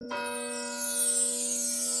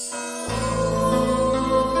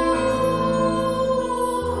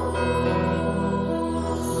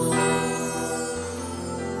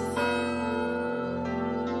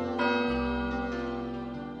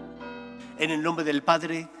el nombre del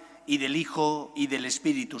Padre, y del Hijo, y del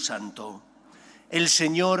Espíritu Santo. El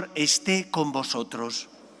Señor esté con vosotros.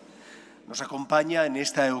 Nos acompaña en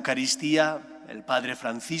esta Eucaristía el Padre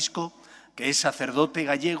Francisco, que es sacerdote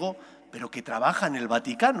gallego, pero que trabaja en el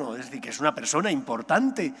Vaticano, es decir, que es una persona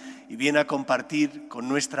importante y viene a compartir con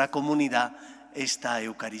nuestra comunidad esta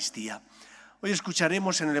Eucaristía. Hoy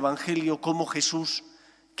escucharemos en el Evangelio cómo Jesús,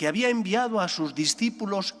 que había enviado a sus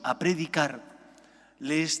discípulos a predicar,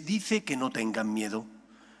 les dice que no tengan miedo,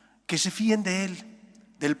 que se fíen de Él,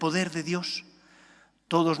 del poder de Dios.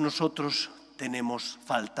 Todos nosotros tenemos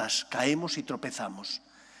faltas, caemos y tropezamos.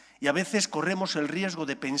 Y a veces corremos el riesgo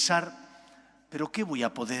de pensar, ¿pero qué voy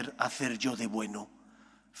a poder hacer yo de bueno?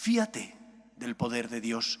 Fíate del poder de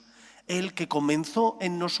Dios. Él que comenzó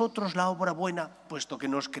en nosotros la obra buena, puesto que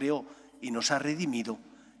nos creó y nos ha redimido,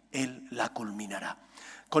 Él la culminará.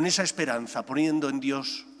 Con esa esperanza, poniendo en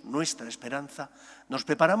Dios nuestra esperanza, nos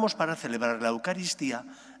preparamos para celebrar la Eucaristía,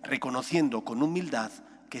 reconociendo con humildad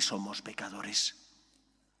que somos pecadores.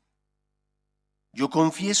 Yo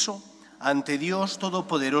confieso ante Dios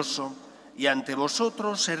Todopoderoso y ante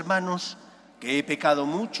vosotros, hermanos, que he pecado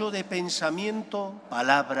mucho de pensamiento,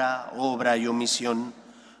 palabra, obra y omisión,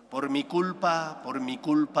 por mi culpa, por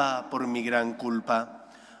mi gran culpa.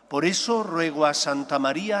 Por eso ruego a Santa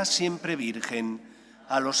María, siempre Virgen,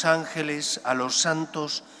 a los ángeles, a los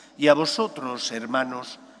santos y a vosotros,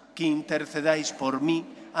 hermanos, que intercedáis por mí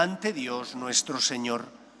ante Dios nuestro Señor.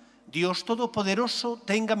 Dios Todopoderoso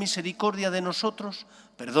tenga misericordia de nosotros,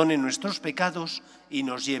 perdone nuestros pecados y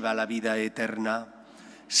nos lleve a la vida eterna.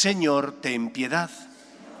 Señor, ten piedad.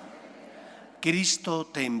 Cristo,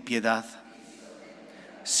 ten piedad.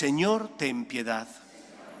 Señor, ten piedad.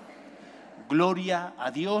 Gloria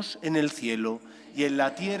a Dios en el cielo y en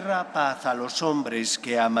la tierra paz a los hombres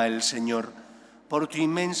que ama el Señor. Por tu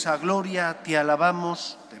inmensa gloria te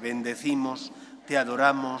alabamos, te bendecimos, te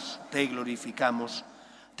adoramos, te glorificamos.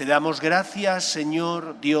 Te damos gracias,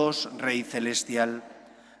 Señor Dios Rey Celestial,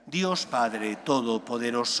 Dios Padre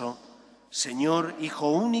Todopoderoso, Señor Hijo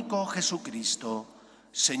único Jesucristo,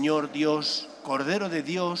 Señor Dios, Cordero de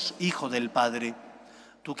Dios, Hijo del Padre.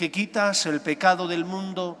 Tú que quitas el pecado del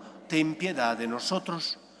mundo, ten piedad de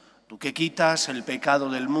nosotros. Tú que quitas el pecado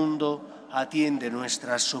del mundo, atiende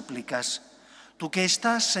nuestras súplicas. Tú que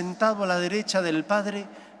estás sentado a la derecha del Padre,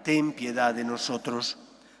 ten piedad de nosotros.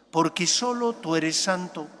 Porque solo tú eres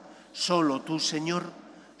santo, solo tú, Señor,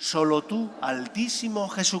 solo tú, Altísimo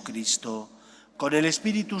Jesucristo, con el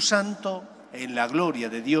Espíritu Santo, en la gloria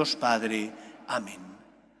de Dios Padre. Amén.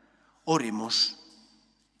 Oremos.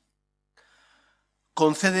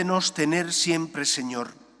 Concédenos tener siempre,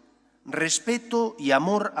 Señor, respeto y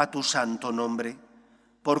amor a tu santo nombre,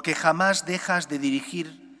 porque jamás dejas de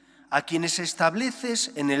dirigir a quienes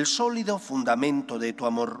estableces en el sólido fundamento de tu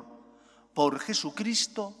amor. Por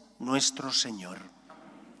Jesucristo nuestro Señor.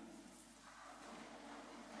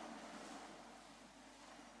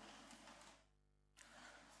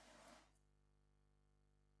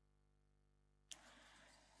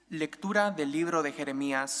 Lectura del libro de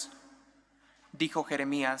Jeremías. Dijo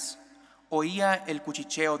Jeremías: oía el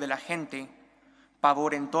cuchicheo de la gente,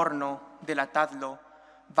 pavor en torno, delatadlo,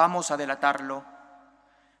 vamos a delatarlo.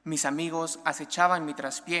 Mis amigos acechaban mi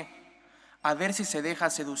traspié, a ver si se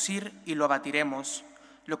deja seducir y lo abatiremos,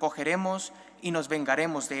 lo cogeremos y nos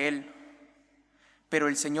vengaremos de él. Pero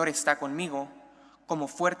el Señor está conmigo, como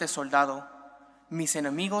fuerte soldado. Mis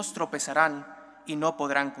enemigos tropezarán y no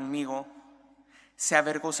podrán conmigo. Se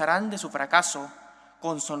avergonzarán de su fracaso,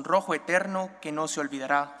 con sonrojo eterno que no se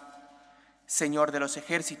olvidará. Señor de los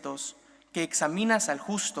ejércitos, que examinas al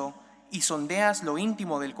justo y sondeas lo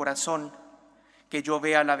íntimo del corazón, que yo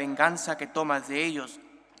vea la venganza que tomas de ellos,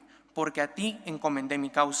 porque a ti encomendé mi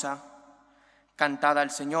causa. Cantad al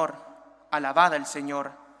Señor, alabad al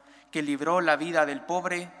Señor, que libró la vida del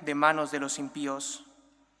pobre de manos de los impíos.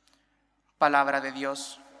 Palabra de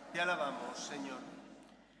Dios. Te alabamos, Señor.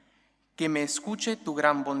 Que me escuche tu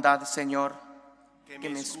gran bondad, Señor. Que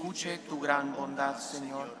me escuche tu gran bondad,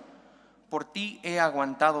 Señor. Por ti he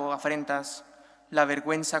aguantado afrentas, la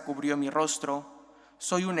vergüenza cubrió mi rostro.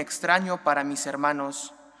 Soy un extraño para mis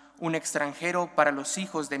hermanos, un extranjero para los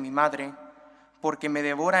hijos de mi madre, porque me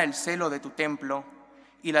devora el celo de tu templo,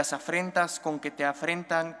 y las afrentas con que te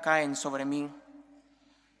afrentan caen sobre mí.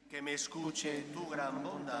 Que me escuche tu gran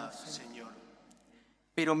bondad, Señor.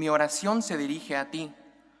 Pero mi oración se dirige a ti,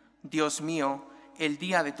 Dios mío, el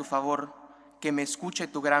día de tu favor, que me escuche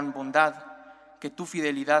tu gran bondad, que tu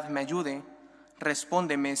fidelidad me ayude.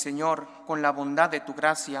 Respóndeme, Señor, con la bondad de tu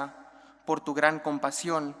gracia, por tu gran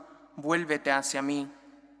compasión, vuélvete hacia mí.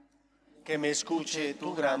 Que me escuche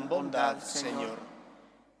tu gran bondad, Señor.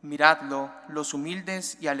 Miradlo, los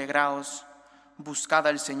humildes, y alegraos. Buscad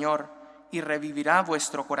al Señor, y revivirá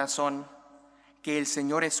vuestro corazón. Que el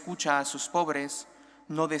Señor escucha a sus pobres,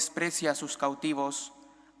 no desprecia a sus cautivos.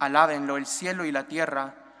 Alábenlo el cielo y la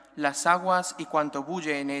tierra, las aguas y cuanto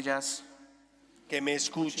bulle en ellas. Que me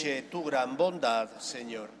escuche tu gran bondad,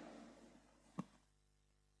 Señor.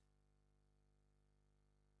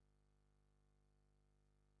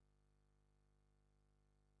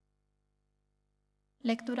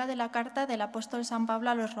 Lectura de la carta del apóstol San Pablo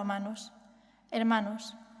a los romanos.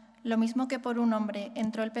 Hermanos, lo mismo que por un hombre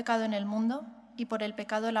entró el pecado en el mundo, y por el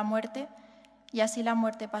pecado la muerte, y así la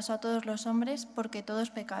muerte pasó a todos los hombres porque todos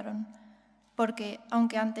pecaron. Porque,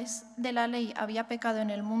 aunque antes de la ley había pecado en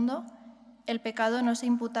el mundo, el pecado no se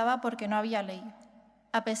imputaba porque no había ley.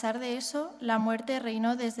 A pesar de eso, la muerte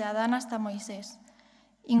reinó desde Adán hasta Moisés,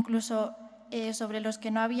 incluso sobre los que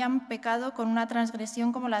no habían pecado con una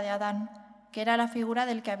transgresión como la de Adán, que era la figura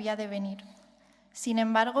del que había de venir. Sin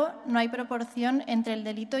embargo, no hay proporción entre el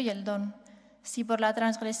delito y el don. Si por la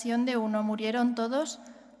transgresión de uno murieron todos,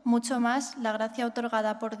 mucho más la gracia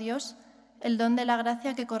otorgada por Dios, el don de la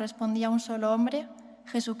gracia que correspondía a un solo hombre,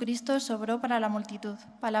 Jesucristo, sobró para la multitud.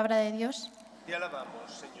 Palabra de Dios. Te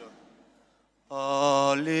alabamos, Señor.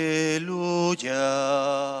 Aleluya,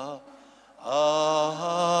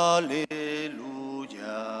 aleluya.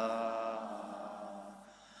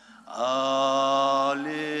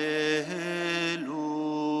 Aleluya.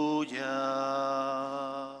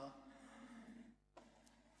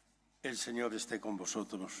 El Señor esté con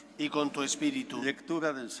vosotros. Y con tu espíritu.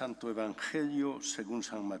 Lectura del Santo Evangelio según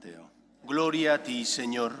San Mateo. Gloria a ti,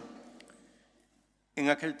 Señor. En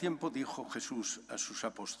aquel tiempo dijo Jesús a sus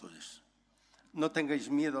apóstoles: No tengáis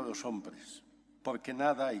miedo a los hombres, porque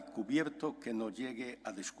nada hay cubierto que no llegue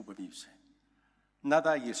a descubrirse.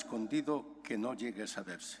 Nada hay escondido que no llegue a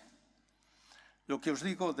saberse. Lo que os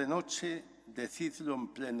digo de noche, decidlo en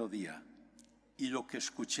pleno día, y lo que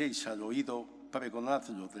escuchéis al oído,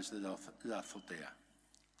 pregonadlo desde la azotea.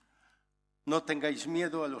 No tengáis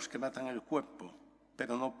miedo a los que matan el cuerpo,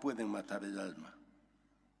 pero no pueden matar el alma.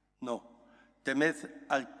 No, temed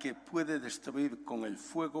al que puede destruir con el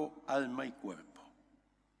fuego alma y cuerpo.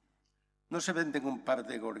 No se venden un par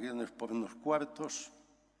de gorriones por unos cuartos,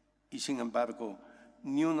 y sin embargo,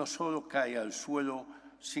 ni uno solo cae al suelo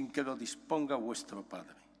sin que lo disponga vuestro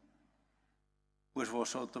Padre. Pues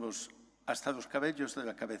vosotros hasta los cabellos de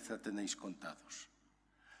la cabeza tenéis contados.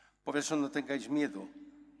 Por eso no tengáis miedo,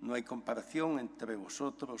 no hay comparación entre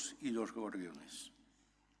vosotros y los gorriones.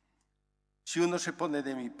 Si uno se pone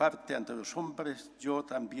de mi parte ante los hombres, yo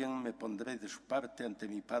también me pondré de su parte ante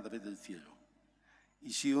mi Padre del cielo.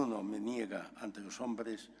 Y si uno me niega ante los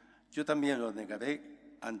hombres, yo también lo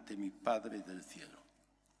negaré ante mi Padre del cielo.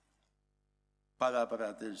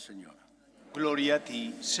 Palabra del Señor. Gloria a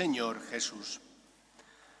ti, Señor Jesús.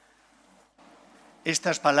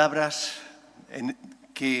 Estas palabras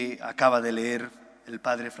que acaba de leer el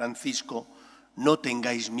Padre Francisco, no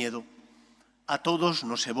tengáis miedo, a todos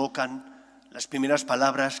nos evocan las primeras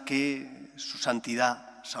palabras que su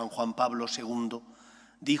santidad San Juan Pablo II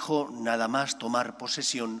dijo nada más tomar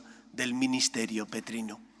posesión del ministerio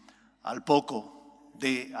petrino. Al poco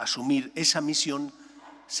de asumir esa misión,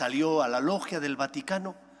 salió a la logia del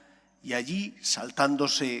Vaticano y allí,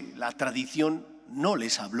 saltándose la tradición, no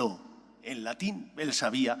les habló en latín. Él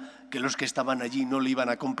sabía que los que estaban allí no le iban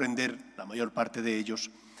a comprender, la mayor parte de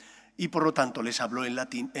ellos, y por lo tanto les habló en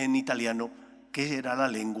latín, en italiano, que era la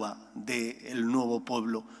lengua del nuevo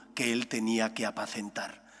pueblo que él tenía que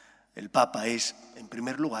apacentar. El Papa es, en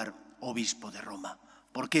primer lugar, obispo de Roma.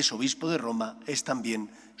 Porque es obispo de Roma, es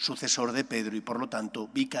también sucesor de Pedro y, por lo tanto,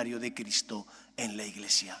 vicario de Cristo en la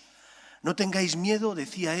Iglesia. No tengáis miedo,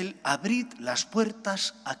 decía él, abrid las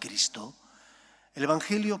puertas a Cristo. El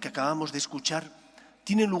Evangelio que acabamos de escuchar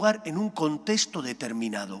tiene lugar en un contexto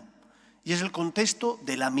determinado, y es el contexto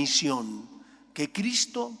de la misión que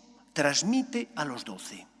Cristo transmite a los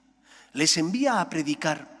 12. Les envía a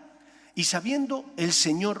predicar, y sabiendo el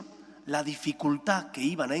Señor la dificultad que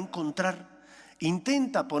iban a encontrar,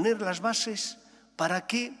 intenta poner las bases para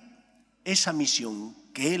que esa misión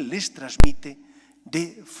que Él les transmite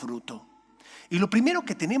dé fruto. Y lo primero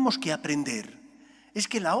que tenemos que aprender es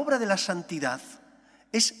que la obra de la santidad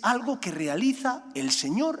es algo que realiza el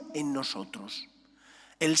Señor en nosotros.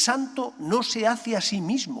 El santo no se hace a sí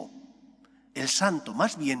mismo, el santo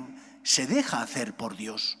más bien se deja hacer por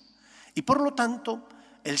Dios. Y por lo tanto,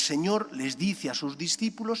 el Señor les dice a sus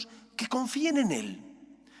discípulos que confíen en Él,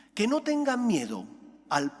 que no tengan miedo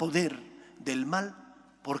al poder del mal,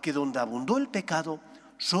 porque donde abundó el pecado,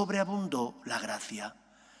 sobreabundó la gracia.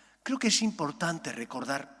 Creo que es importante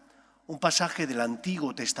recordar un pasaje del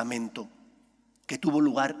Antiguo Testamento que tuvo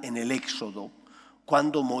lugar en el Éxodo,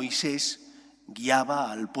 cuando Moisés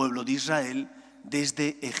guiaba al pueblo de Israel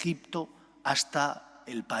desde Egipto hasta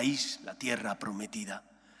el país, la tierra prometida.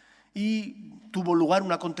 Y tuvo lugar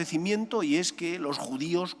un acontecimiento, y es que los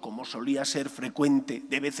judíos, como solía ser frecuente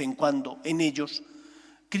de vez en cuando en ellos,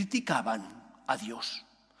 criticaban a Dios.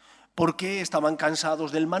 Porque estaban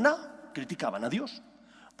cansados del maná, criticaban a Dios.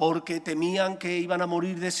 Porque temían que iban a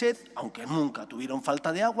morir de sed, aunque nunca tuvieron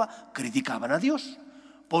falta de agua, criticaban a Dios.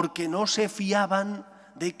 Porque no se fiaban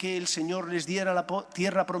de que el Señor les diera la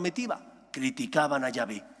tierra prometida, criticaban a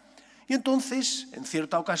Yahvé. Y entonces, en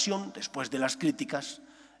cierta ocasión, después de las críticas,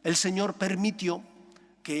 el Señor permitió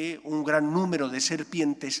que un gran número de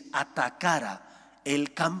serpientes atacara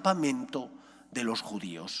el campamento de los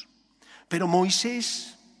judíos. Pero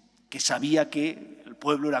Moisés, que sabía que el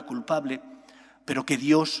pueblo era culpable, pero que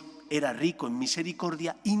Dios era rico en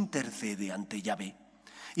misericordia, intercede ante Yahvé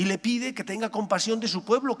y le pide que tenga compasión de su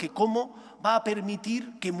pueblo, que cómo va a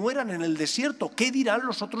permitir que mueran en el desierto. ¿Qué dirán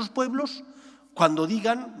los otros pueblos cuando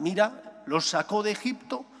digan, mira, los sacó de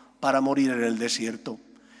Egipto para morir en el desierto?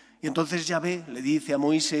 Y entonces Yahvé le dice a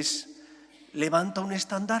Moisés, levanta un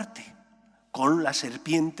estandarte con la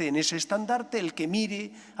serpiente en ese estandarte. El que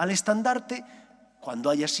mire al estandarte, cuando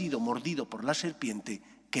haya sido mordido por la serpiente,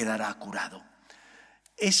 quedará curado.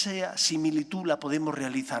 Esa similitud la podemos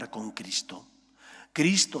realizar con Cristo.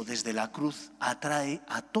 Cristo desde la cruz atrae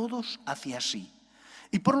a todos hacia sí.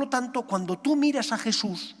 Y por lo tanto, cuando tú miras a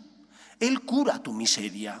Jesús, Él cura tu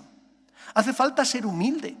miseria. Hace falta ser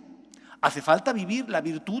humilde. Hace falta vivir la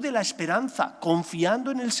virtud de la esperanza,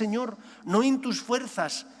 confiando en el Señor, no en tus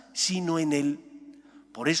fuerzas, sino en Él.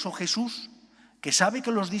 Por eso Jesús, que sabe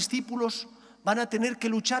que los discípulos van a tener que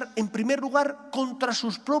luchar en primer lugar contra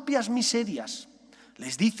sus propias miserias,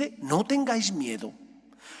 les dice, no tengáis miedo.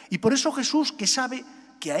 Y por eso Jesús, que sabe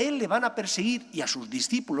que a Él le van a perseguir y a sus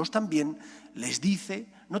discípulos también, les dice,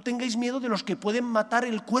 no tengáis miedo de los que pueden matar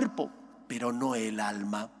el cuerpo, pero no el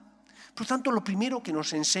alma. Por tanto, lo primero que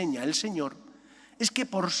nos enseña el Señor es que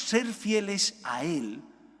por ser fieles a Él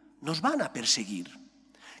nos van a perseguir.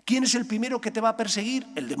 ¿Quién es el primero que te va a perseguir?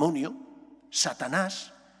 El demonio,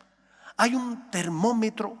 Satanás. Hay un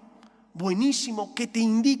termómetro buenísimo que te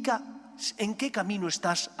indica en qué camino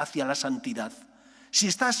estás hacia la santidad. Si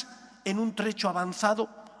estás en un trecho avanzado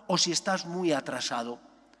o si estás muy atrasado.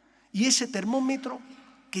 Y ese termómetro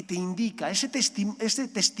que te indica, ese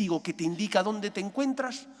testigo que te indica dónde te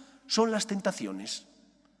encuentras, son las tentaciones.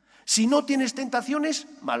 Si no tienes tentaciones,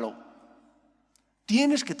 malo.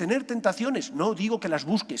 Tienes que tener tentaciones, no digo que las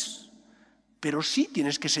busques, pero sí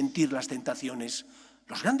tienes que sentir las tentaciones.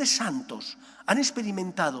 Los grandes santos han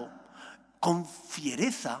experimentado con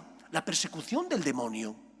fiereza la persecución del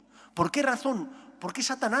demonio. ¿Por qué razón? Porque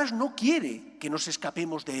Satanás no quiere que nos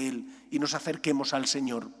escapemos de él y nos acerquemos al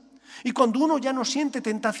Señor. Y cuando uno ya no siente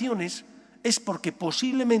tentaciones, es porque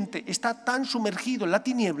posiblemente está tan sumergido en la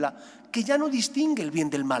tiniebla que ya no distingue el bien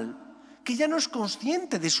del mal, que ya no es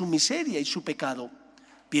consciente de su miseria y su pecado.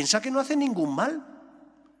 Piensa que no hace ningún mal.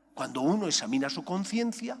 Cuando uno examina su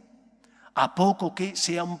conciencia, a poco que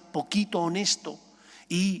sea un poquito honesto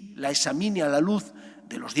y la examine a la luz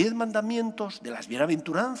de los 10 mandamientos, de las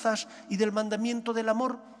bienaventuranzas y del mandamiento del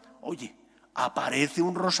amor, oye, aparece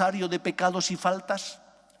un rosario de pecados y faltas,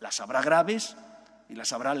 las habrá graves y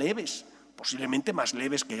las habrá leves, posiblemente más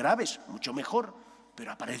leves que graves, mucho mejor,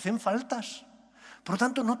 pero aparecen faltas. Por lo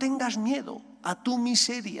tanto, no tengas miedo a tu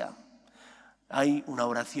miseria. Hay una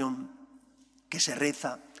oración que se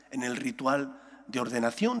reza en el ritual de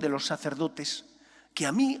ordenación de los sacerdotes, que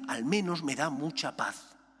a mí al menos me da mucha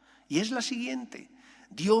paz. Y es la siguiente: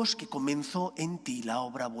 Dios que comenzó en ti la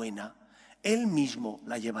obra buena, Él mismo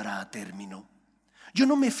la llevará a término. Yo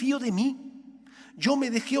no me fío de mí, yo me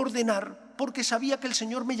dejé ordenar porque sabía que el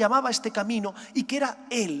Señor me llamaba a este camino y que era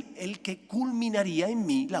Él el que culminaría en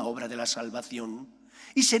mí la obra de la salvación.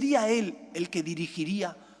 Y sería Él el que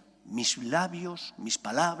dirigiría mis labios, mis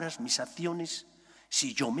palabras, mis acciones,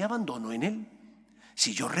 si yo me abandono en Él,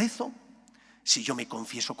 si yo rezo, si yo me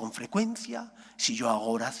confieso con frecuencia, si yo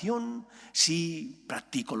hago oración, si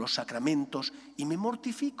practico los sacramentos y me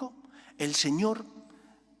mortifico. El Señor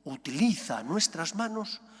utiliza nuestras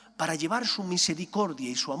manos para llevar su misericordia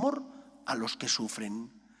y su amor a los que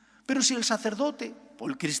sufren. Pero si el sacerdote o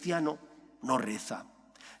el cristiano no reza,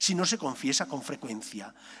 si no se confiesa con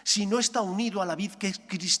frecuencia, si no está unido a la vid que es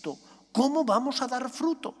Cristo, ¿cómo vamos a dar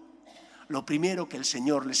fruto? Lo primero que el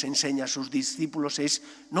Señor les enseña a sus discípulos es: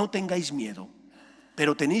 no tengáis miedo,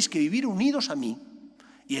 pero tenéis que vivir unidos a mí.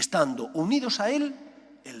 Y estando unidos a Él,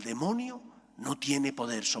 el demonio no tiene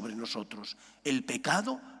poder sobre nosotros. El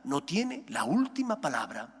pecado no tiene la última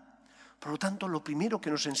palabra. Por lo tanto, lo primero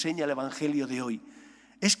que nos enseña el Evangelio de hoy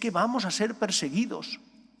es que vamos a ser perseguidos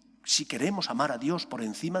si queremos amar a Dios por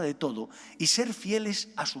encima de todo y ser fieles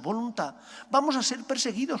a su voluntad. Vamos a ser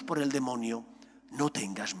perseguidos por el demonio. No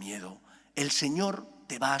tengas miedo, el Señor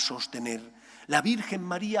te va a sostener. La Virgen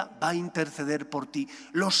María va a interceder por ti.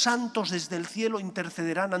 Los santos desde el cielo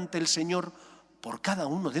intercederán ante el Señor por cada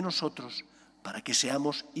uno de nosotros para que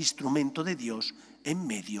seamos instrumento de Dios en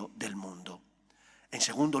medio del mundo. En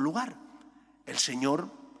segundo lugar, el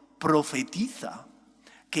Señor profetiza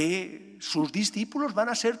que sus discípulos van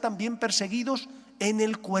a ser también perseguidos en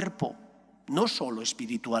el cuerpo, no solo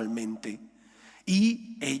espiritualmente.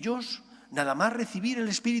 Y ellos, nada más recibir el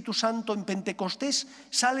Espíritu Santo en Pentecostés,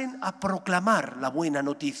 salen a proclamar la buena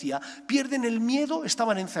noticia. Pierden el miedo,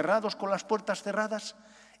 estaban encerrados con las puertas cerradas,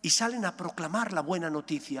 y salen a proclamar la buena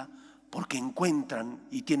noticia, porque encuentran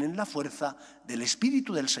y tienen la fuerza del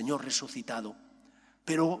Espíritu del Señor resucitado.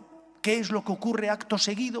 Pero, ¿qué es lo que ocurre acto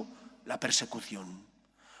seguido? La persecución.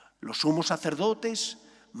 Los sumos sacerdotes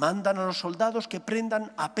mandan a los soldados que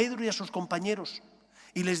prendan a Pedro y a sus compañeros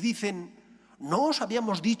y les dicen: ¿no os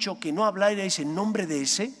habíamos dicho que no hablarais en nombre de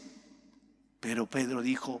ese? Pero Pedro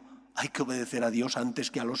dijo: hay que obedecer a Dios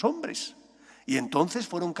antes que a los hombres. Y entonces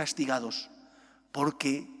fueron castigados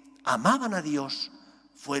porque amaban a Dios,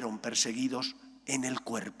 fueron perseguidos en el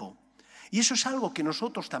cuerpo. Y eso es algo que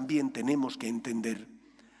nosotros también tenemos que entender.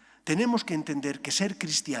 Tenemos que entender que ser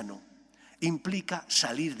cristiano implica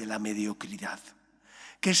salir de la mediocridad,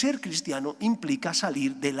 que ser cristiano implica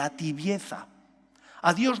salir de la tibieza.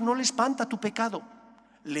 A Dios no le espanta tu pecado,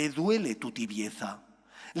 le duele tu tibieza,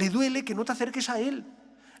 le duele que no te acerques a Él,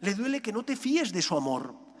 le duele que no te fíes de su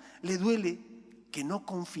amor, le duele que no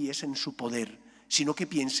confíes en su poder, sino que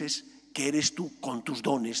pienses que eres tú, con tus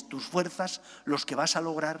dones, tus fuerzas, los que vas a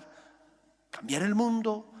lograr cambiar el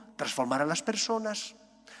mundo, transformar a las personas.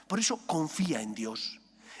 Por eso confía en Dios.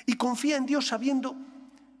 Y confía en Dios sabiendo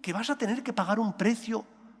que vas a tener que pagar un precio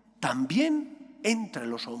también entre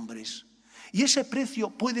los hombres. Y ese precio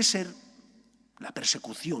puede ser la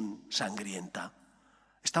persecución sangrienta.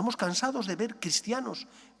 Estamos cansados de ver cristianos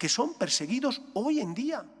que son perseguidos hoy en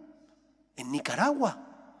día. En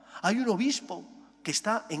Nicaragua hay un obispo que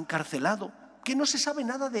está encarcelado, que no se sabe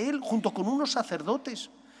nada de él, junto con unos sacerdotes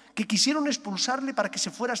que quisieron expulsarle para que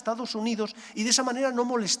se fuera a Estados Unidos y de esa manera no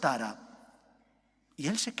molestara. Y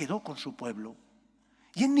él se quedó con su pueblo.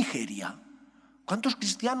 Y en Nigeria, ¿cuántos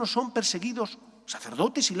cristianos son perseguidos,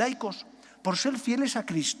 sacerdotes y laicos, por ser fieles a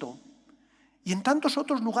Cristo? Y en tantos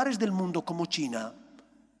otros lugares del mundo como China,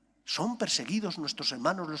 son perseguidos nuestros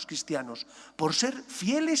hermanos los cristianos por ser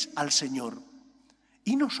fieles al Señor.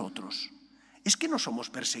 ¿Y nosotros? ¿Es que no somos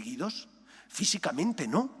perseguidos? Físicamente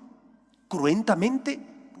no, cruentamente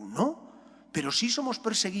no, pero sí somos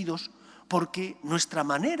perseguidos porque nuestra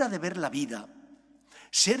manera de ver la vida,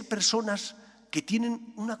 ser personas que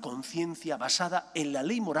tienen una conciencia basada en la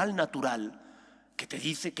ley moral natural, que te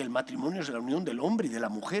dice que el matrimonio es la unión del hombre y de la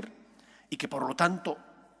mujer y que por lo tanto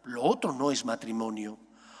lo otro no es matrimonio,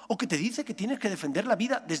 o que te dice que tienes que defender la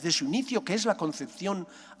vida desde su inicio, que es la concepción,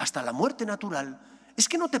 hasta la muerte natural, ¿es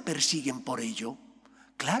que no te persiguen por ello?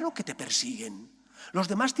 Claro que te persiguen. Los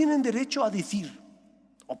demás tienen derecho a decir,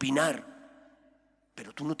 opinar,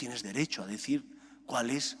 pero tú no tienes derecho a decir cuál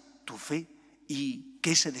es tu fe y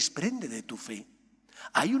qué se desprende de tu fe.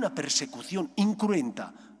 Hay una persecución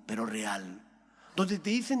incruenta, pero real, donde te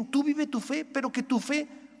dicen, tú vive tu fe, pero que tu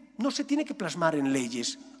fe no se tiene que plasmar en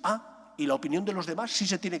leyes. Y la opinión de los demás sí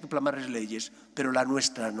se tiene que plasmar en leyes, pero la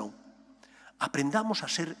nuestra no. Aprendamos a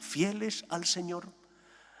ser fieles al Señor.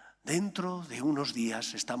 Dentro de unos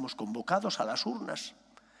días estamos convocados a las urnas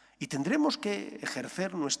y tendremos que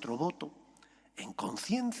ejercer nuestro voto en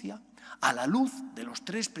conciencia, a la luz de los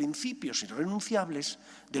 3 principios irrenunciables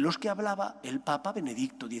de los que hablaba el Papa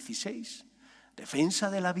Benedicto XVI. Defensa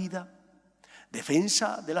de la vida,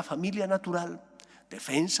 defensa de la familia natural,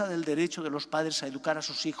 defensa del derecho de los padres a educar a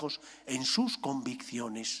sus hijos en sus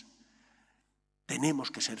convicciones.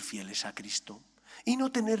 Tenemos que ser fieles a Cristo y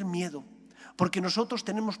no tener miedo, porque nosotros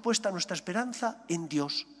tenemos puesta nuestra esperanza en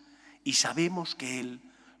Dios y sabemos que Él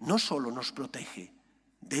no solo nos protege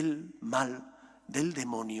del mal, del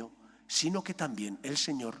demonio, sino que también el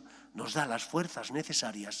Señor nos da las fuerzas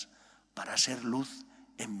necesarias para ser luz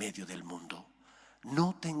en medio del mundo.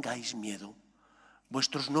 No tengáis miedo.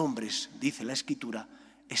 Vuestros nombres, dice la Escritura,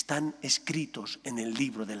 están escritos en el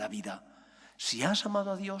libro de la vida. Si has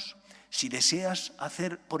amado a Dios, si deseas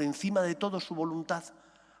hacer por encima de todo su voluntad,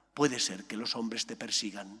 puede ser que los hombres te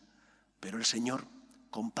persigan, pero el Señor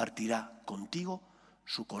compartirá contigo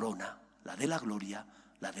su corona, la de la gloria,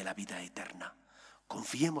 la de la vida eterna.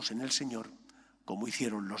 Confiemos en el Señor, como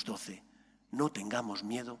hicieron los 12. No tengamos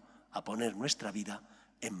miedo a poner nuestra vida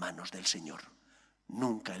en manos del Señor.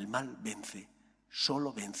 Nunca el mal vence,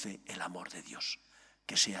 solo vence el amor de Dios.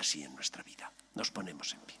 Que sea así en nuestra vida. Nos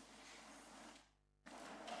ponemos en pie.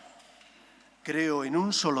 Creo en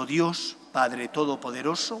un solo Dios, Padre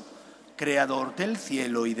Todopoderoso, Creador del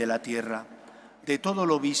cielo y de la tierra, de todo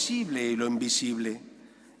lo visible y lo invisible.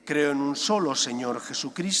 Creo en un solo Señor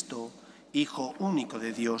Jesucristo, Hijo único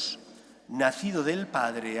de Dios, nacido del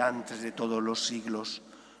Padre antes de todos los siglos,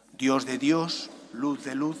 Dios de Dios, luz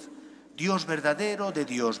de luz, Dios verdadero de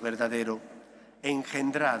Dios verdadero,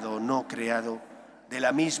 engendrado, no creado, de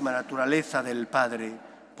la misma naturaleza del Padre,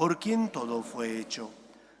 por quien todo fue hecho,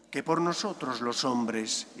 que por nosotros los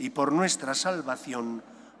hombres y por nuestra salvación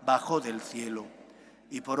bajó del cielo,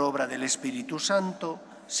 y por obra del Espíritu Santo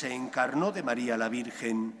se encarnó de María la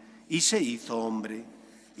Virgen y se hizo hombre,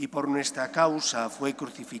 y por nuestra causa fue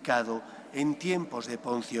crucificado en tiempos de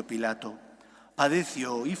Poncio Pilato,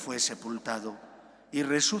 padeció y fue sepultado, y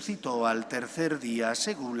resucitó al tercer día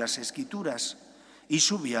según las Escrituras, y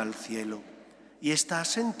subió al cielo, y está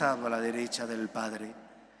sentado a la derecha del Padre,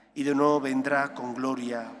 y de nuevo vendrá con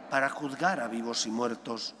gloria para juzgar a vivos y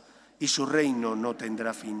muertos, y su reino no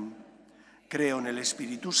tendrá fin. Creo en el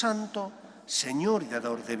Espíritu Santo, Señor y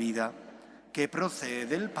dador de vida, que procede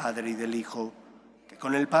del Padre y del Hijo, que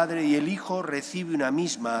con el Padre y el Hijo recibe una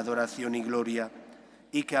misma adoración y gloria,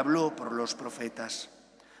 y que habló por los profetas.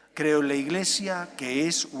 Creo en la Iglesia, que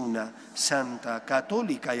es una, santa,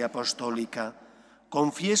 católica y apostólica.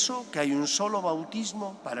 Confieso que hay un solo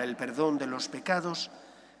bautismo para el perdón de los pecados.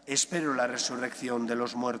 Espero la resurrección de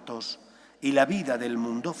los muertos y la vida del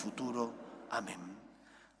mundo futuro. Amén.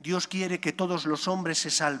 Dios quiere que todos los hombres se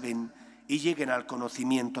salven y lleguen al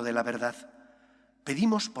conocimiento de la verdad.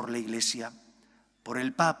 Pedimos por la Iglesia, por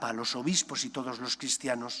el Papa, los obispos y todos los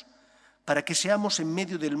cristianos, para que seamos en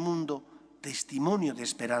medio del mundo testimonio de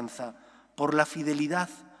esperanza. Por la fidelidad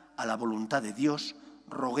a la voluntad de Dios,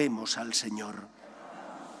 roguemos al Señor.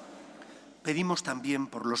 Pedimos también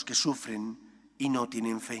por los que sufren y no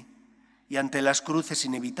tienen fe, y ante las cruces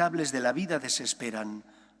inevitables de la vida desesperan,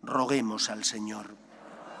 roguemos al Señor.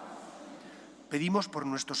 Pedimos por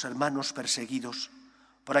nuestros hermanos perseguidos,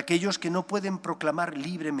 por aquellos que no pueden proclamar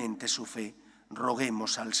libremente su fe,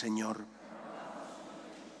 roguemos al Señor.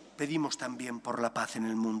 Pedimos también por la paz en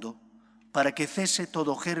el mundo, para que cese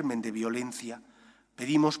todo germen de violencia.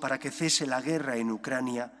 Pedimos para que cese la guerra en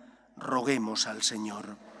Ucrania, roguemos al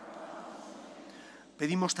Señor.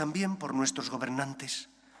 Pedimos también por nuestros gobernantes,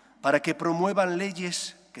 para que promuevan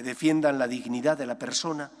leyes que defiendan la dignidad de la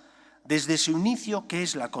persona, desde su inicio, que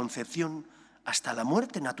es la concepción, hasta la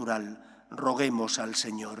muerte natural, roguemos al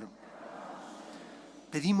Señor.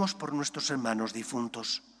 Pedimos por nuestros hermanos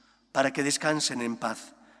difuntos, para que descansen en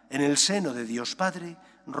paz. En el seno de Dios Padre,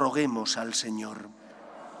 roguemos al Señor.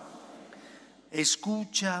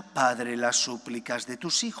 Escucha, Padre, las súplicas de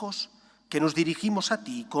tus hijos, que nos dirigimos a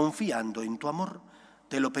ti confiando en tu amor.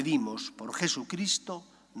 Te lo pedimos por Jesucristo,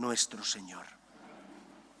 nuestro Señor.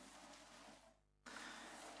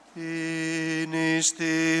 En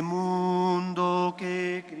este mundo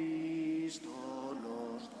que Cristo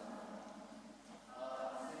nos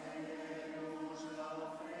da, hacemos la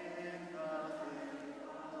ofrenda del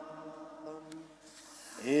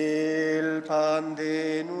pan, el pan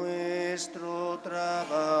de nuestro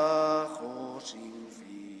trabajo sin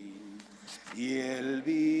fin, y el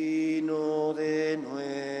vino de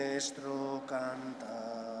nuestro cantar.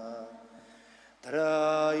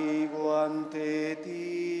 Traigo ante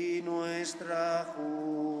ti nuestra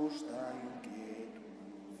justa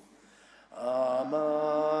inquietud,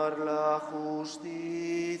 amar la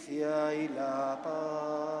justicia y la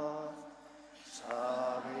paz,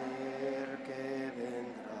 saber que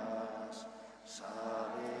vendrás,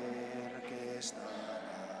 saber que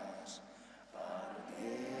estarás,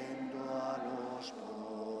 partiendo a los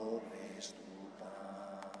pobres tu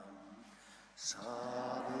pan,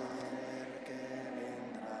 saber que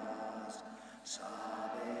vendrás,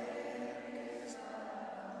 saber que estarás,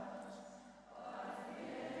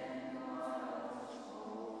 partiendo a los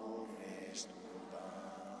pobres tu pan.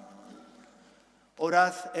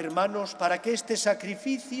 Orad, hermanos, para que este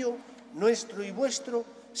sacrificio, nuestro y vuestro,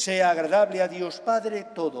 sea agradable a Dios Padre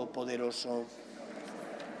Todopoderoso.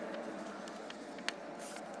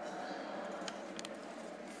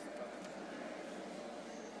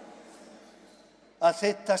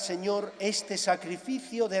 Acepta, Señor, este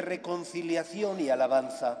sacrificio de reconciliación y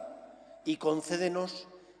alabanza, y concédenos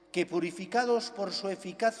que, purificados por su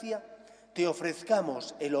eficacia, te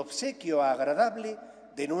ofrezcamos el obsequio agradable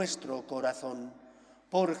de nuestro corazón.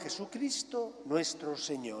 Por Jesucristo nuestro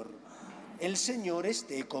Señor. El Señor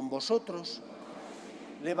esté con vosotros.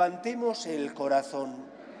 Levantemos el corazón.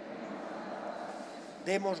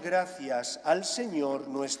 Demos gracias al Señor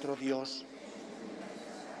nuestro Dios.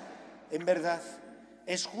 En verdad,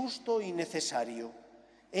 es justo y necesario,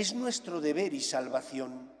 es nuestro deber y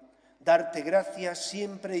salvación, darte gracias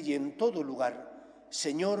siempre y en todo lugar,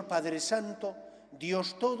 Señor Padre Santo,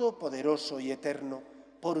 Dios Todopoderoso y Eterno,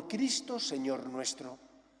 por Cristo Señor nuestro,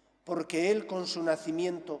 porque Él con su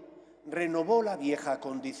nacimiento renovó la vieja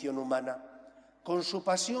condición humana, con su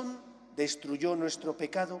pasión destruyó nuestro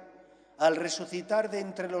pecado, al resucitar de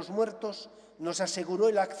entre los muertos nos aseguró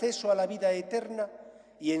el acceso a la vida eterna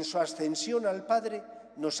y en su ascensión al Padre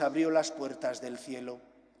nos abrió las puertas del cielo.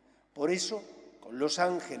 Por eso, con los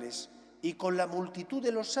ángeles y con la multitud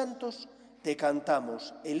de los santos, te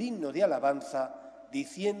cantamos el himno de alabanza,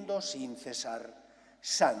 diciendo sin cesar: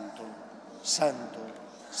 Santo, Santo,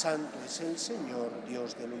 Santo es el Señor,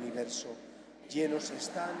 Dios del universo. Llenos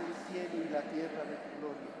están el cielo y la tierra de tu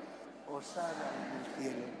gloria. Hosana en el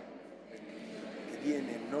cielo. Que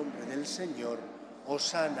viene en nombre del Señor.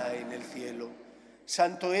 Hosana en el cielo.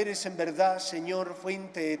 Santo eres en verdad, Señor,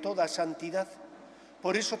 fuente de toda santidad.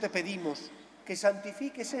 Por eso te pedimos que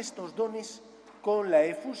santifiques estos dones con la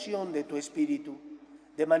efusión de tu Espíritu,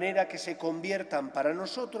 de manera que se conviertan para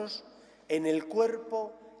nosotros en el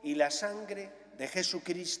cuerpo y la sangre de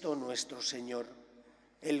Jesucristo nuestro Señor,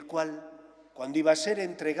 el cual, cuando iba a ser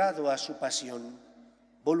entregado a su pasión,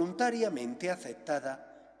 voluntariamente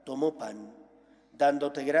aceptada, tomó pan,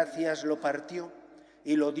 dándote gracias lo partió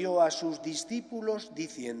y lo dio a sus discípulos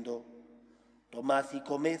diciendo: Tomad y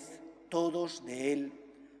comed todos de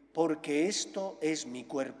él, porque esto es mi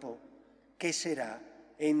cuerpo, que será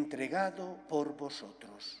entregado por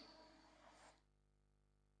vosotros.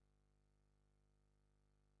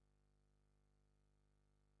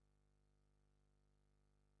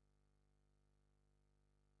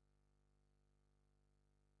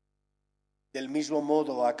 Del mismo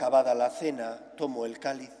modo, acabada la cena, tomó el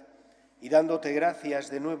cáliz y dándote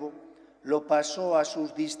gracias de nuevo, lo pasó a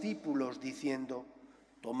sus discípulos diciendo: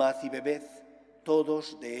 Tomad y bebed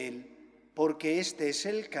todos de él, porque este es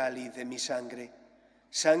el cáliz de mi sangre,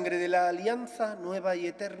 sangre de la alianza nueva y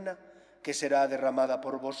eterna, que será derramada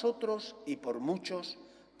por vosotros y por muchos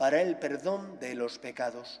para el perdón de los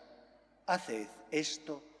pecados. Haced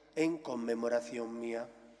esto en conmemoración mía.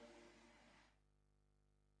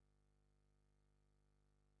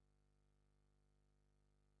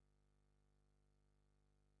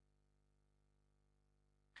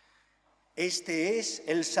 Este es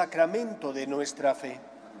el sacramento de nuestra fe.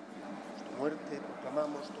 Tu muerte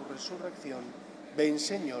proclamamos, tu resurrección. Ven,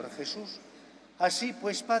 Señor Jesús. Así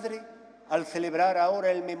pues, Padre, al celebrar ahora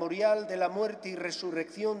el memorial de la muerte y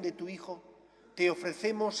resurrección de tu Hijo, te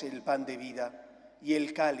ofrecemos el pan de vida y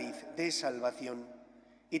el cáliz de salvación,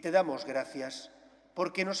 y te damos gracias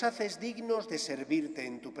porque nos haces dignos de servirte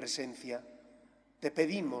en tu presencia. Te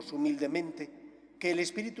pedimos humildemente que el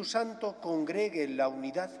Espíritu Santo congregue en la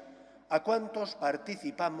unidad a cuantos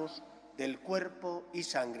participamos del cuerpo y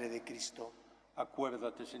sangre de Cristo.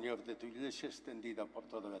 Acuérdate, Señor, de tu Iglesia extendida por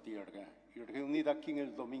toda la tierra y reunida aquí en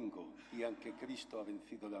el domingo, día en que Cristo ha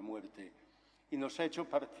vencido la muerte y nos ha hecho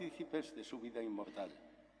partícipes de su vida inmortal.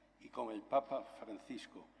 Y con el Papa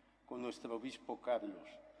Francisco, con nuestro obispo Carlos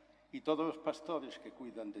y todos los pastores que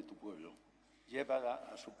cuidan de tu pueblo, llévala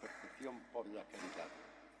a su perfección por la caridad.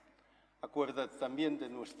 Acuérdate también de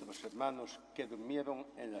nuestros hermanos que durmieron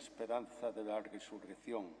en la esperanza de la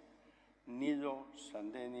resurrección: Nilo,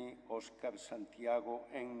 Sandeni, Óscar, Santiago,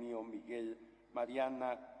 Ennio, Miguel,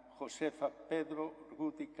 Mariana, Josefa, Pedro,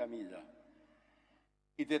 Ruth y Camila.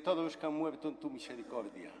 Y de todos los que han muerto en tu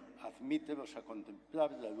misericordia, admítelos a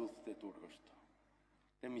contemplar la luz de tu rostro.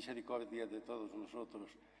 Ten misericordia de todos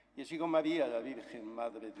nosotros, y así con María, la Virgen,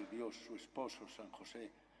 Madre de Dios, su esposo, San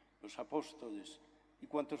José, los apóstoles y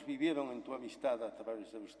cuantos vivieron en tu amistad a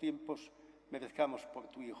través de los tiempos, merezcamos por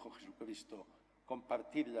tu Hijo Jesucristo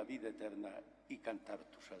compartir la vida eterna y cantar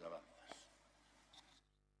tus alabanzas.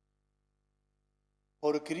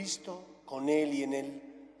 Por Cristo, con Él y en Él,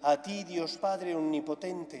 a ti, Dios Padre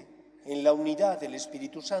omnipotente, en la unidad del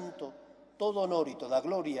Espíritu Santo, todo honor y toda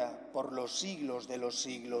gloria por los siglos de los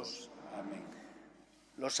siglos. Amén.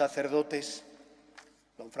 Los sacerdotes,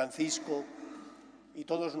 don Francisco y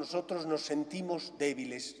todos nosotros nos sentimos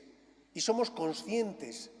débiles y somos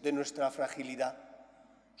conscientes de nuestra fragilidad.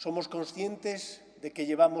 Somos conscientes de que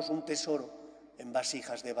llevamos un tesoro en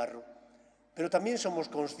vasijas de barro, pero también somos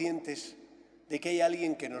conscientes de que hay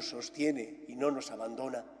alguien que nos sostiene y no nos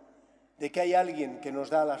abandona, de que hay alguien que nos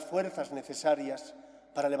da las fuerzas necesarias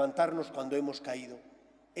para levantarnos cuando hemos caído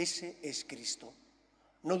Ese es Cristo.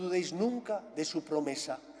 No dudéis nunca de su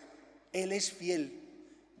promesa. Él es fiel.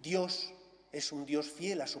 Dios es un Dios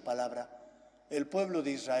fiel a su palabra. El pueblo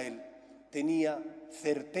de Israel tenía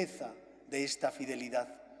certeza de esta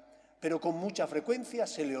fidelidad, pero con mucha frecuencia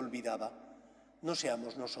se le olvidaba. No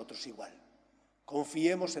seamos nosotros igual.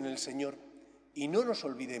 Confiemos en el Señor y no nos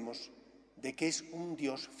olvidemos de que es un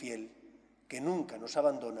Dios fiel, que nunca nos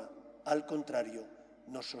abandona, al contrario,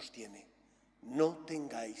 nos sostiene. No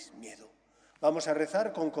tengáis miedo. Vamos a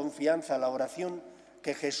rezar con confianza la oración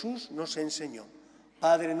que Jesús nos enseñó.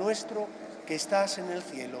 Padre nuestro que estás en el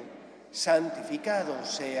cielo, santificado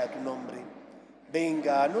sea tu nombre.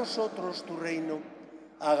 Venga a nosotros tu reino,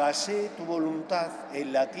 hágase tu voluntad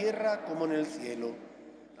en la tierra como en el cielo.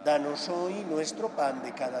 Danos hoy nuestro pan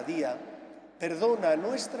de cada día. Perdona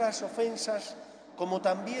nuestras ofensas como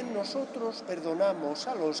también nosotros perdonamos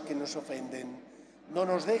a los que nos ofenden. No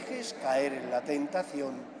nos dejes caer en la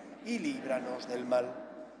tentación y líbranos del mal.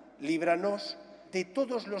 Líbranos de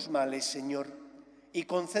todos los males, Señor, y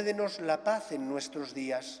concédenos la paz en nuestros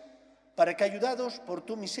días, para que, ayudados por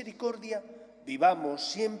tu misericordia, vivamos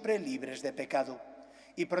siempre libres de pecado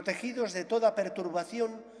y protegidos de toda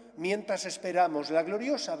perturbación mientras esperamos la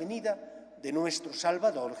gloriosa venida de nuestro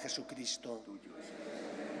Salvador Jesucristo.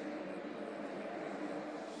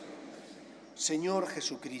 Señor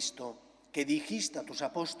Jesucristo, que dijiste a tus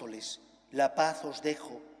apóstoles, la paz os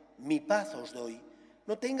dejo, mi paz os doy.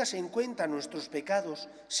 No tengas en cuenta nuestros pecados,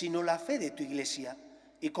 sino la fe de tu Iglesia,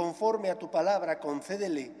 y conforme a tu palabra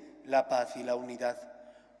concédele la paz y la unidad.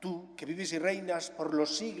 Tú, que vives y reinas por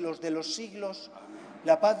los siglos de los siglos,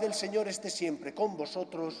 la paz del Señor esté siempre con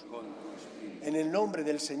vosotros. En el nombre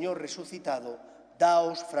del Señor resucitado,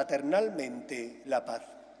 daos fraternalmente la paz.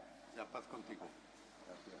 La paz contigo.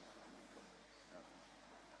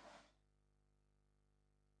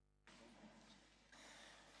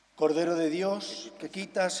 Cordero de Dios, que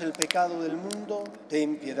quitas el pecado del mundo,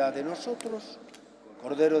 ten piedad de nosotros.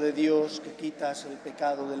 Cordero de Dios, que quitas el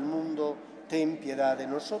pecado del mundo, ten piedad de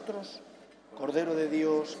nosotros. Cordero de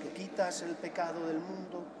Dios, que quitas el pecado del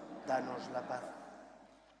mundo, danos la paz.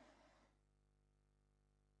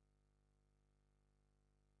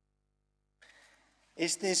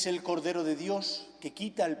 Este es el Cordero de Dios, que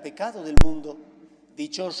quita el pecado del mundo.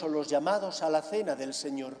 Dichosos los llamados a la cena del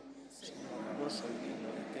Señor. Señor, no soy digno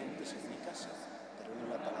de que entres en mi casa, pero en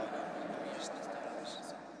una palabra y esta estará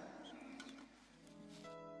deshaciendo.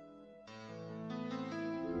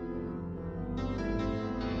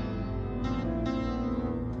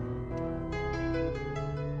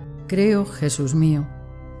 Creo, Jesús mío,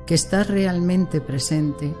 que estás realmente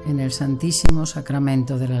presente en el Santísimo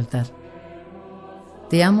Sacramento del altar.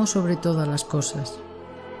 Te amo sobre todas las cosas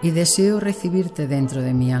y deseo recibirte dentro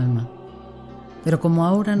de mi alma. Pero como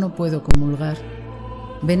ahora no puedo comulgar,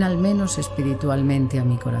 ven al menos espiritualmente a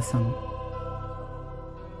mi corazón.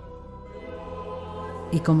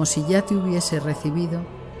 Y como si ya te hubiese recibido,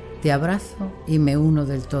 te abrazo y me uno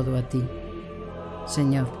del todo a ti.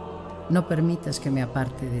 Señor, no permitas que me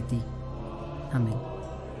aparte de ti. Amén.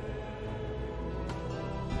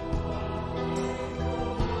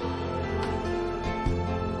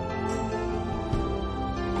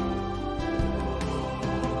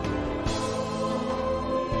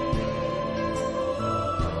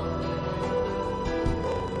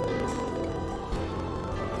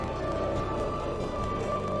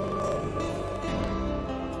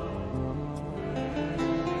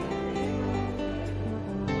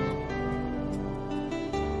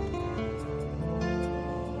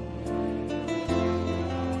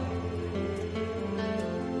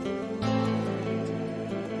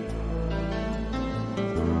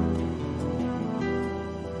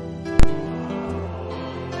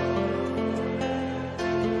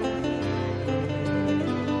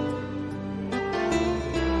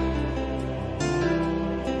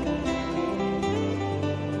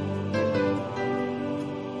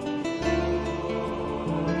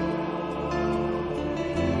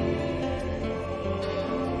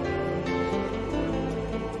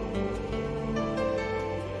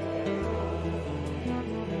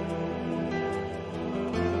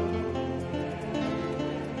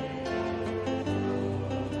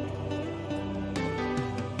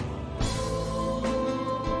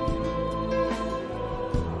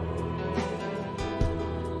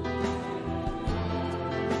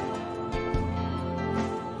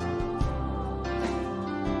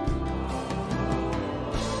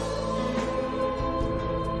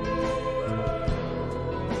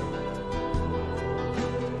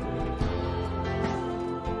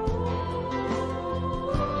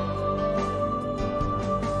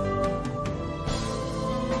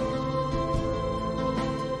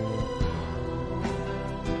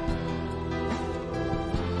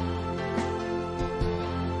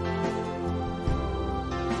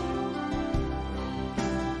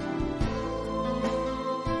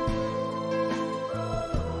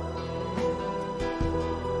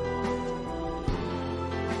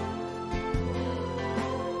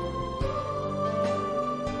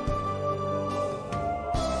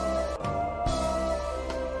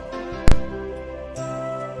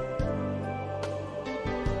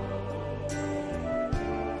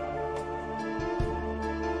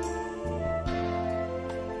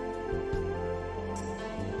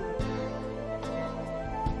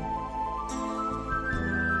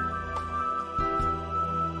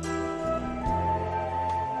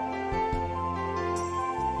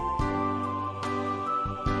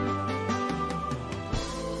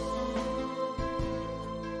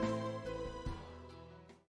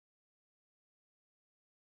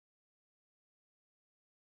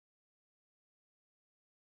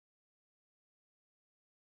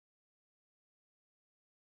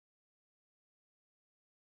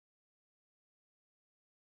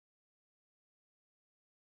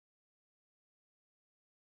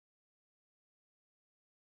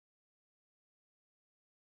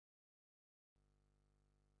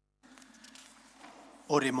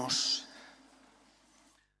 Oremos.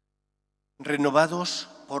 Renovados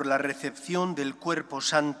por la recepción del cuerpo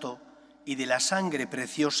santo y de la sangre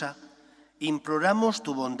preciosa, imploramos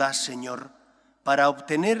tu bondad, Señor, para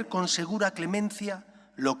obtener con segura clemencia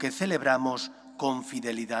lo que celebramos con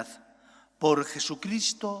fidelidad. Por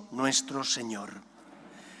Jesucristo nuestro Señor.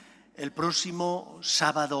 El próximo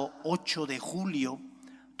sábado 8 de julio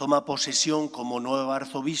toma posesión como nuevo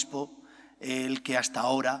arzobispo el que hasta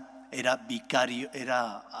ahora era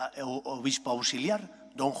obispo auxiliar,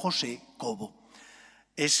 don José Cobo.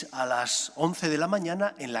 Es a las 11 de la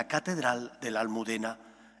mañana en la Catedral de la Almudena.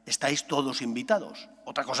 Estáis todos invitados.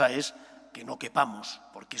 Otra cosa es que no quepamos,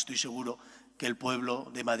 porque estoy seguro que el pueblo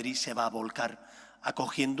de Madrid se va a volcar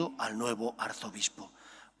acogiendo al nuevo arzobispo.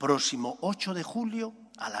 Próximo 8 de julio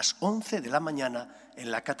a las 11 de la mañana en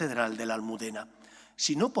la Catedral de la Almudena.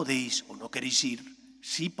 Si no podéis o no queréis ir,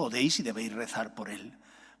 sí podéis y debéis rezar por él,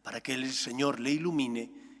 para que el Señor le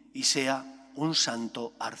ilumine y sea un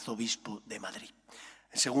santo arzobispo de Madrid.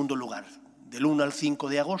 En segundo lugar, del 1 al 5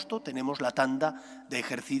 de agosto tenemos la tanda de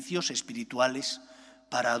ejercicios espirituales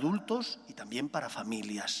para adultos y también para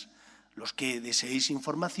familias. Los que deseéis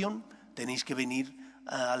información tenéis que venir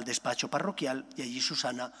al despacho parroquial y allí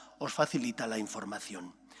Susana os facilita la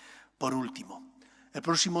información. Por último, el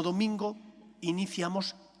próximo domingo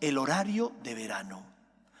iniciamos el horario de verano.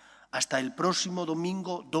 Hasta el próximo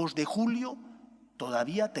domingo 2 de julio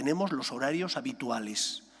todavía tenemos los horarios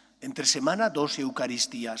habituales. Entre semana 2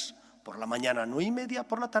 Eucaristías, por la mañana 9:30,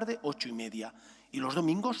 por la tarde 8:30 y los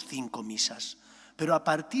domingos 5 misas. Pero a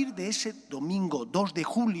partir de ese domingo 2 de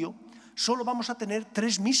julio solo vamos a tener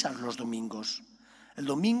 3 misas los domingos. El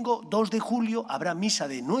domingo 2 de julio habrá misa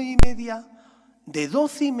de 9:30, de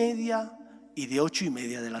 12:30 y de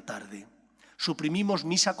 8:30 de la tarde. Suprimimos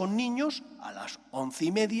misa con niños a las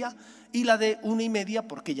 11:30 y la de 1:30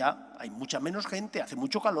 porque ya hay mucha menos gente, hace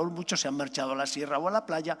mucho calor, muchos se han marchado a la sierra o a la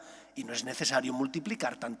playa y no es necesario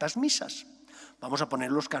multiplicar tantas misas. Vamos a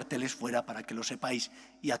poner los carteles fuera para que lo sepáis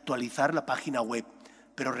y actualizar la página web,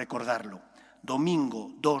 pero recordarlo.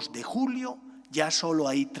 Domingo 2 de julio ya solo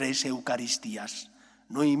hay 3 Eucaristías,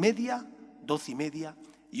 9:30, 12:30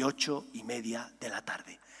 y 8:30 de la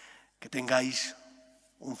tarde. Que tengáis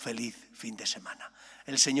un feliz fin de semana.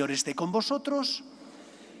 El Señor esté con vosotros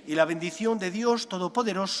y la bendición de Dios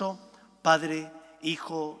Todopoderoso, Padre,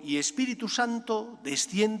 Hijo y Espíritu Santo,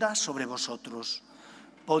 descienda sobre vosotros.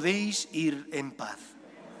 Podéis ir en paz.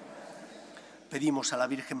 Pedimos a la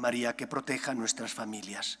Virgen María que proteja nuestras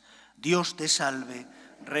familias. Dios te salve,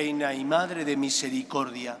 Reina y Madre de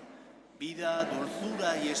misericordia, vida,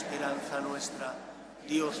 dulzura y esperanza nuestra.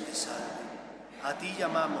 Dios te salve. A ti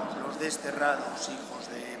llamamos los desterrados hijos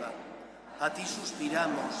de Eva. A ti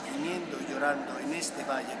suspiramos, gimiendo y llorando en este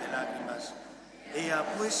valle de lágrimas. Ea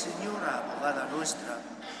pues, Señora, abogada nuestra,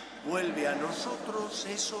 vuelve a nosotros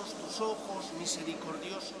esos tus ojos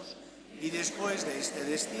misericordiosos y después de este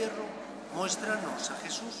destierro, muéstranos a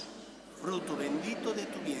Jesús, fruto bendito de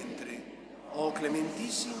tu vientre. Oh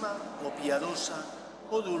clementísima, oh piadosa,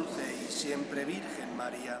 oh dulce y siempre Virgen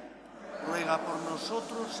María, ruega por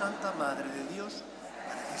nosotros, Santa Madre de Dios,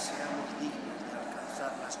 para que seamos dignos de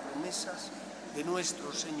alcanzar las promesas de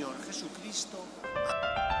nuestro Señor Jesucristo.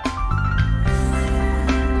 Amén.